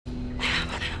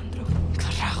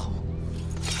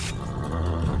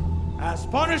as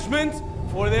punishment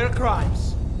for their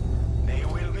crimes. They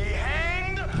will be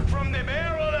hanged from the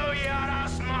barrel of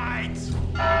Yara's might.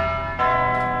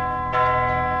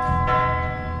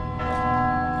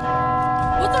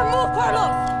 What's our move,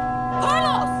 Carlos?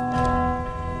 Carlos!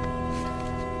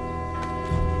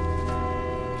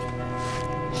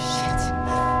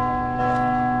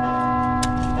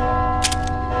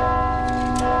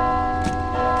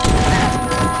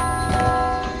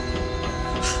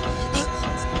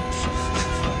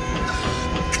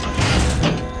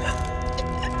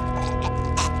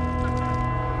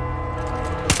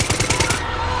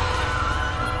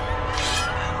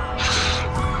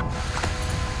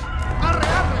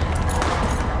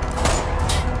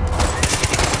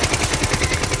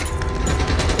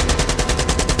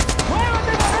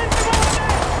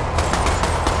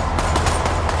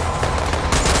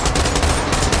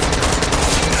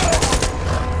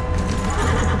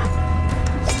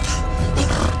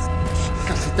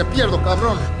 Te pierdo,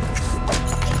 cabrón.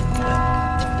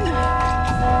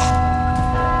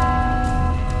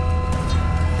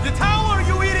 The tower,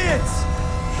 you idiots!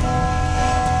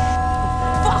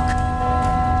 Fuck!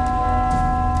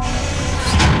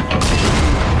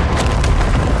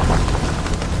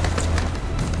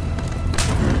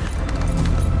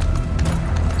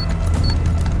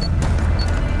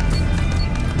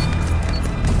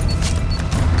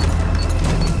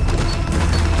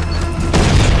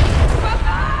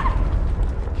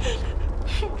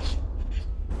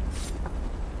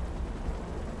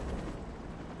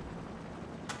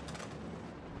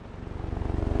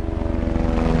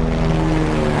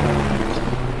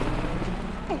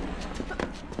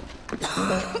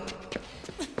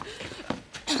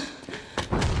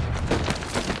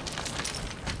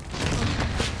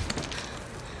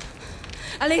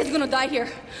 Ale is gonna die here.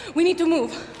 We need to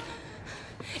move.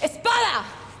 Espada!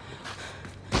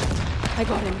 I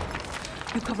got him.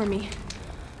 You cover me.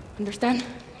 Understand?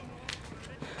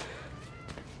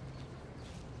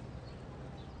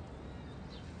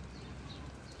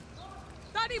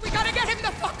 Daddy, we gotta get him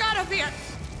the fuck out of here!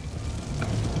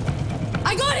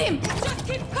 I got him! Just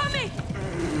keep coming!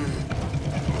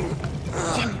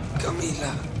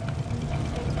 Camila.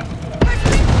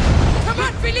 Come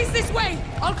on, Feliz, this way!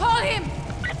 I'll call him!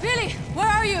 Billy, where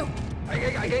are you? I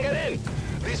can get in.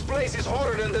 This place is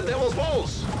hotter than the Devil's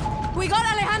Balls. We got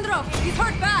Alejandro. He's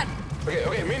hurt bad.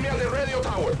 Okay, meet me at the radio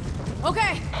tower.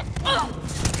 Okay.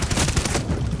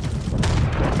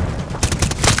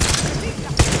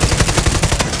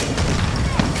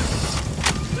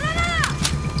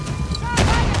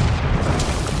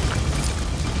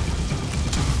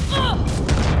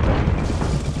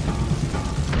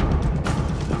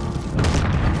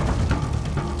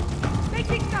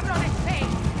 Making cabrones pay!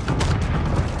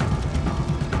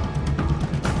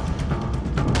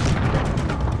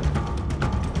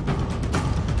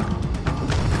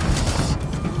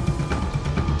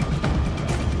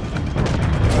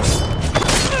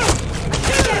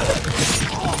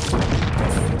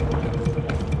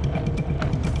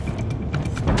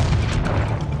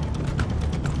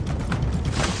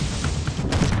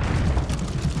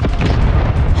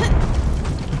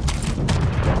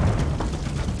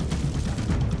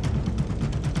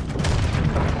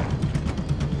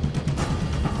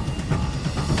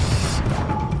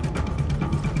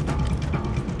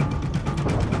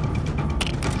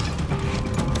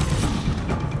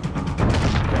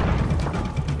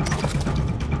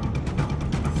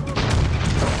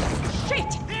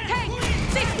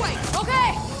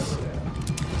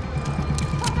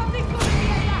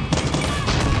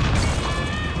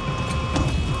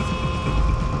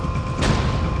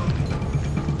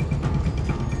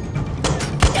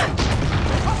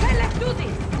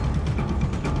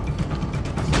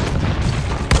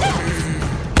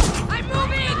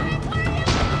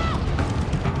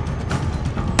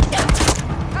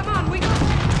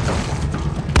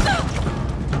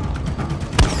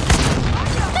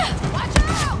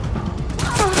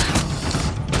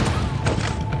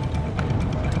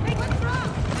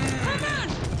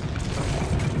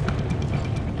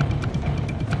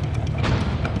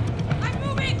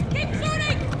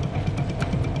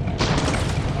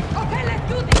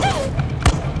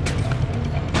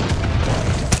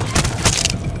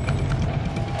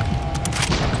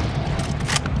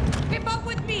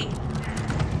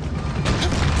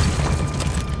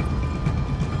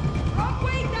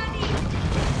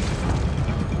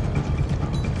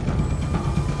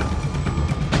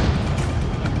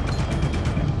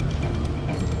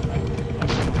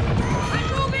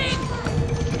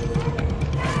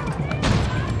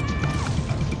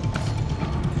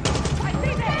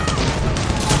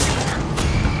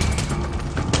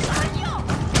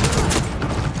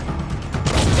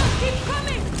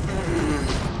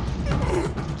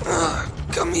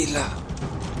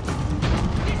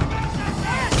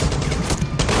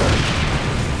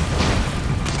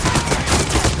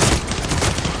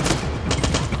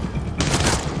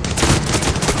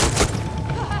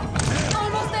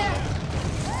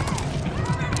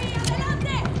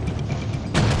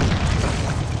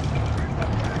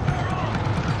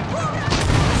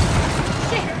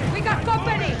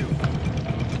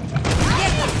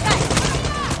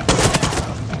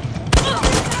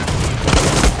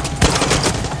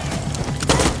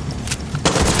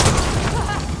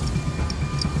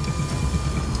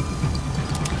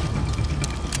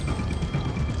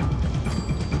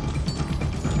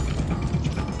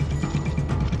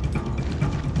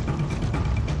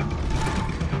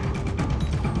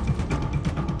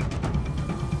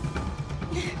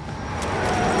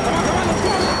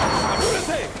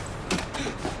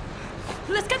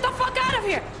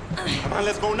 on,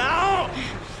 let's go now!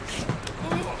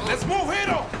 Let's move,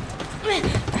 Hiro!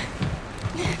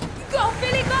 Go,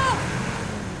 Philly, go!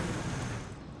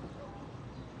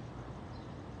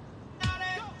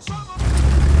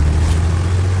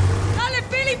 Dale,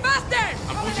 Philly, faster!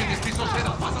 I'm pushing this piece of shit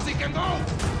as fast as he can go!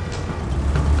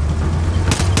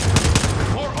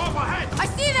 More up ahead! I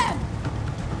see them!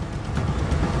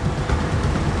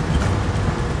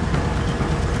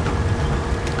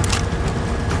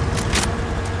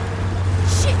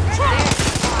 Shit!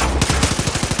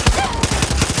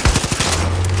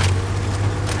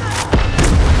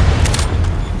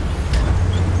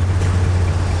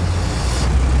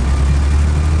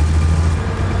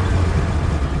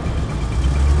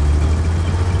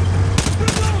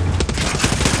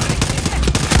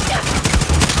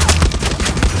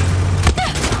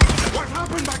 What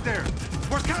happened back there?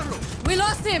 Where's Carlos? We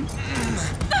lost him!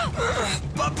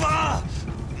 Papa!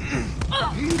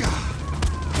 Inga!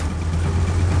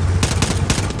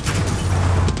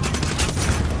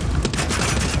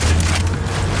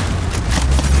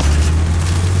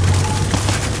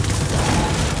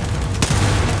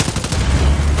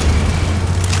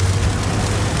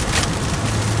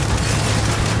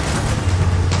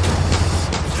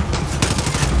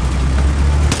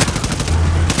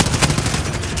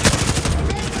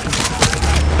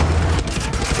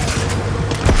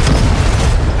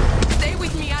 Stay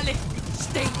with me, Ale.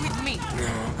 Stay with me.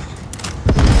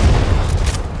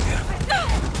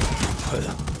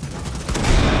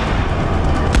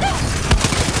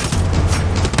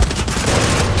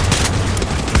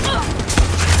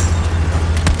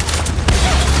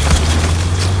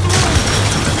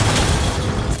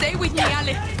 Stay with me,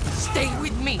 Ale. Stay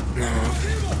with me.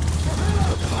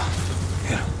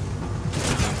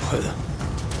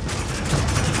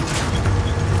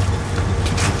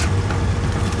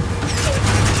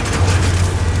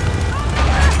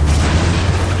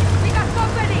 We got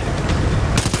company.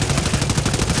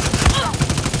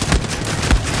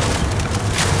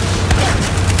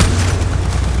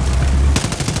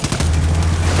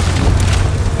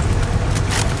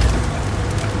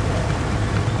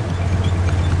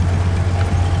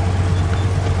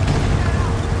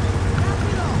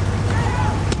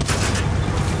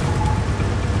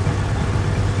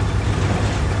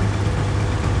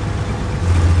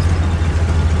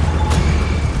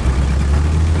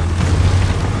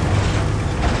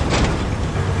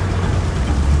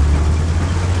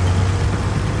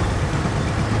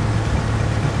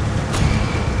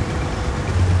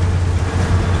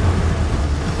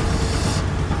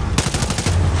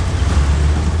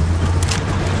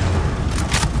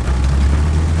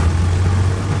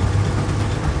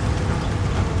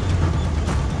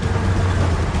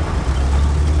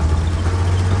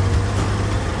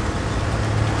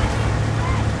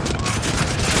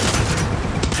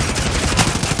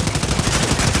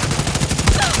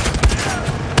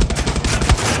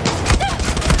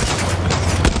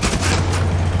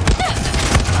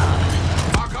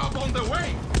 Back up on the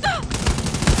way!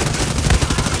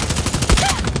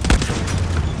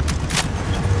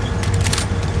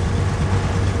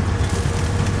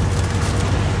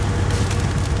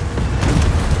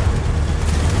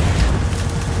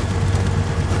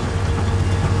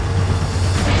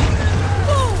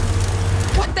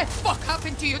 What the fuck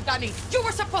happened to you, Danny? You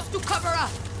were supposed to cover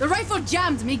up. The rifle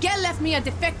jammed. Miguel left me a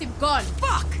defective gun.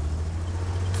 Fuck!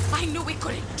 I knew we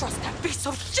couldn't trust that piece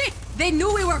of shit. They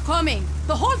knew we were coming.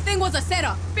 The whole thing was a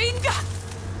setup. Binga!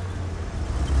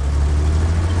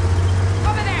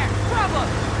 Over there! Trouble!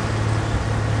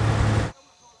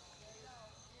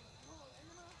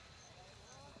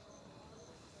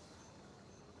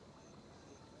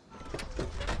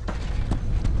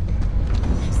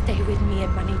 Stay with me,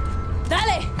 hermanito.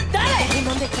 Dale! Dale! Him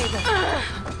on the table.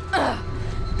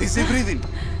 Is he breathing?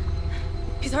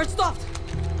 His heart stopped.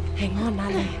 Hang on,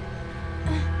 Ale.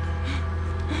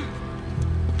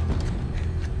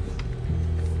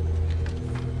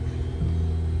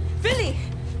 Philly!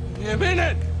 A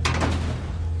minute!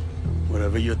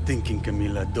 Whatever you're thinking,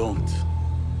 Camila, don't.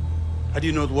 How do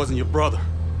you know it wasn't your brother?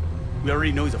 We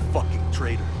already know he's a fucking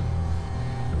traitor.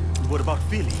 And what about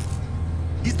Philly?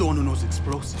 He's the one who knows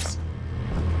explosives.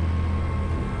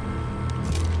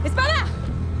 Espada!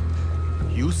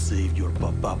 You saved your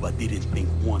papa, but didn't think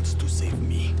once to save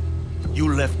me.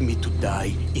 You left me to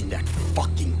die in that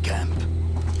fucking camp.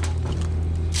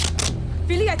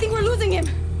 Philly, I think we're losing him.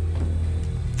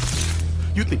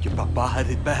 You think your papa had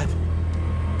it bad?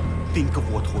 Think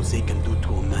of what Jose can do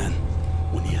to a man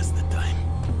when he has the time.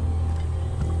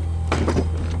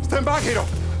 Stand back, Hiro!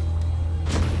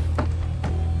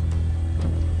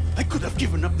 I could have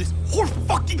given up this whole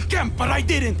fucking camp, but I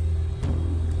didn't!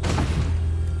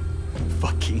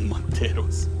 fucking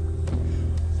Monteros.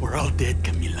 We're all dead,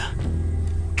 Camila.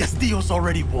 Castillo's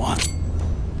already won.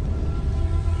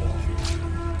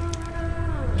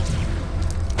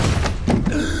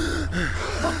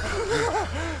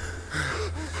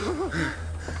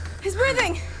 He's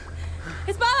breathing!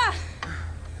 Espada!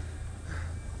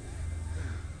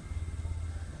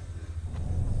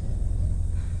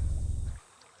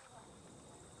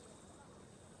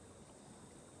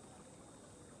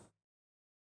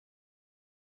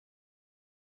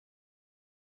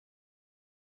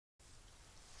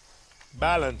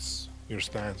 Balance your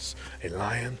stance. A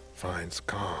lion finds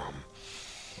calm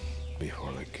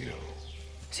before the kill.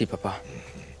 Sí, papá.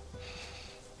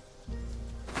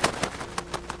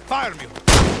 Fire me!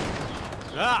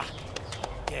 Ah!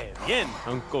 Que bien,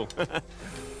 uncle.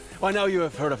 Well, now you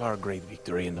have heard of our great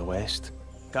victory in the West.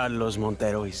 Carlos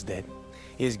Montero is dead.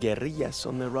 His guerrillas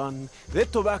on the run. The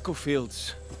tobacco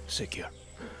fields secure.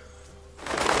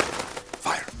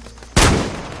 Fire!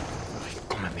 Ay,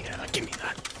 come mira, give me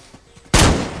that.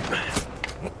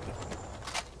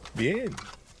 Bien.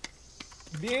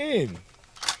 Bien.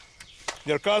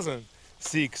 Your cousin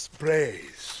seeks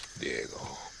praise, Diego.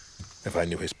 If I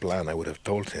knew his plan, I would have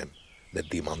told him that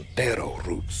the Montero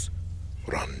roots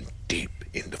run deep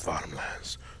in the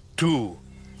farmlands.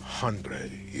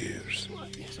 200 years.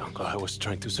 Yes, uncle, I was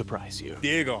trying to surprise you.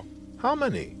 Diego, how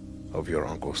many of your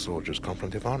uncle's soldiers come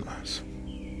from the farmlands?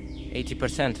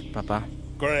 80%, papá.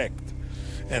 Correct.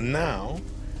 And now,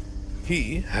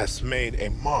 he has made a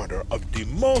martyr of the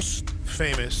most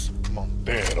famous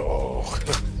Montero.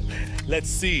 Let's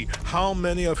see how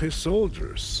many of his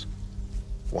soldiers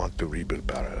want to rebuild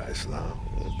paradise now.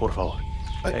 Por favor.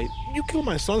 You killed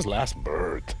my son's last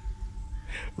bird.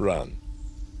 Run.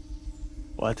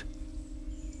 What?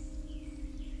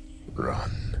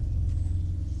 Run.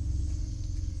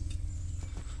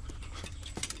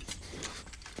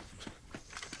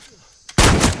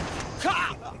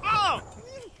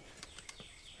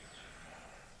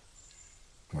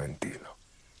 Mentira.